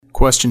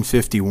Question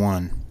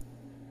 51.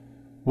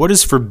 What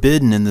is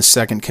forbidden in the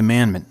second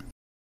commandment?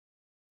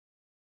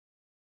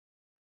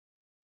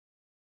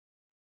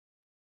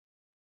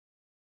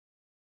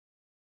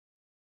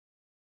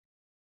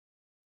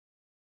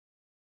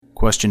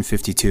 Question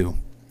 52.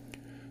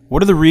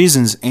 What are the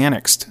reasons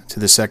annexed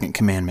to the second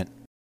commandment?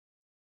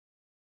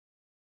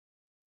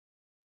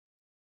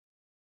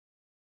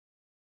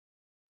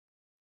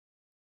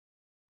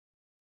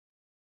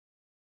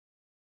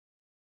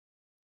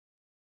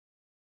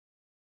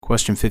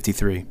 Question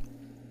 53.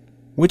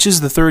 Which is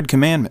the third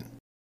commandment?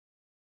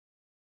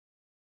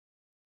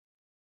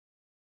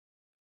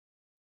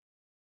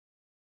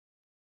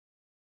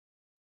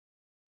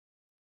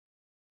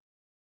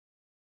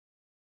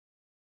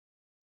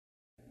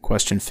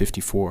 Question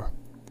 54.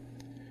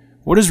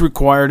 What is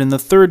required in the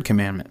third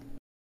commandment?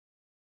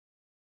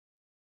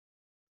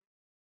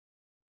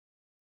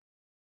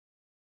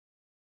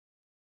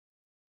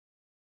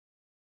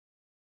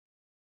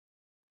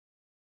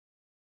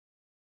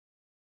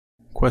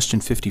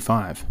 Question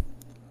 55.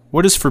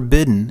 What is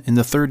forbidden in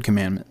the third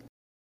commandment?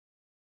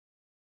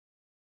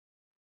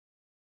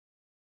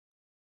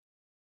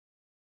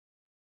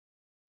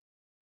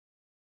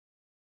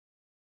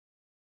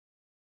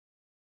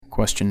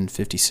 Question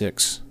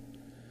 56.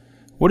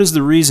 What is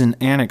the reason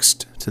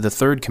annexed to the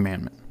third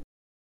commandment?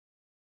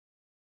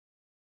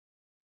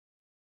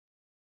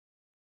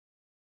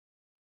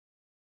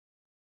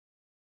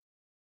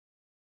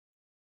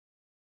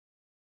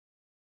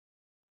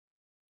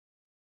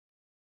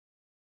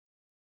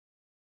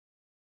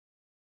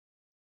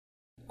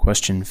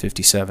 Question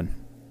 57.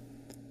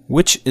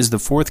 Which is the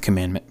fourth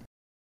commandment?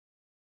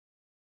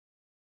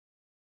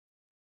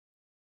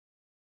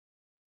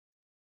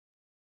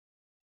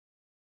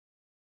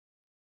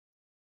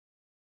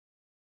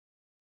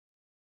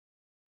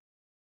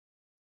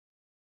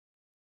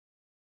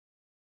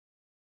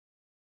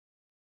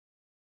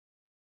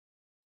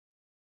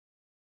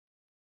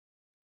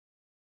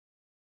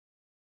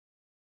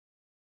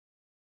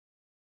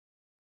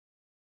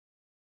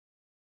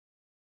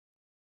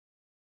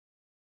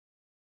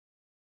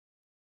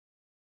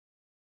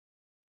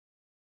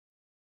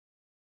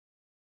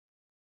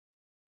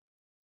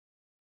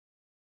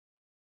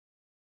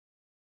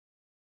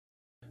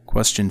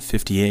 Question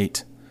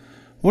 58.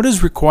 What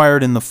is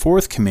required in the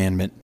fourth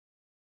commandment?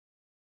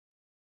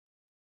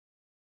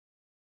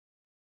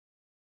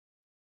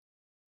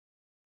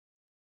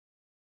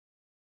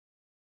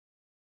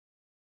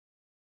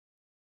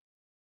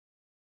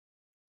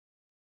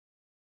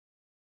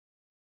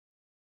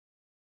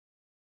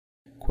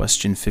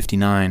 Question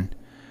 59.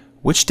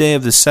 Which day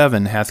of the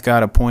seven hath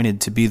God appointed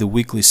to be the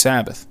weekly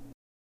Sabbath?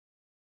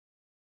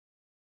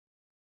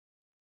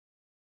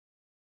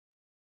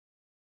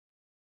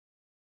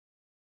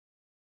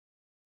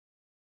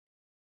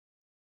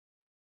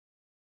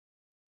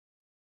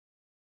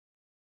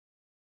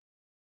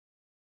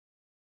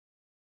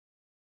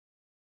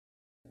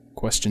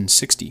 Question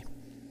 60.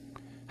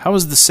 How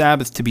is the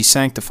Sabbath to be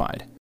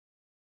sanctified?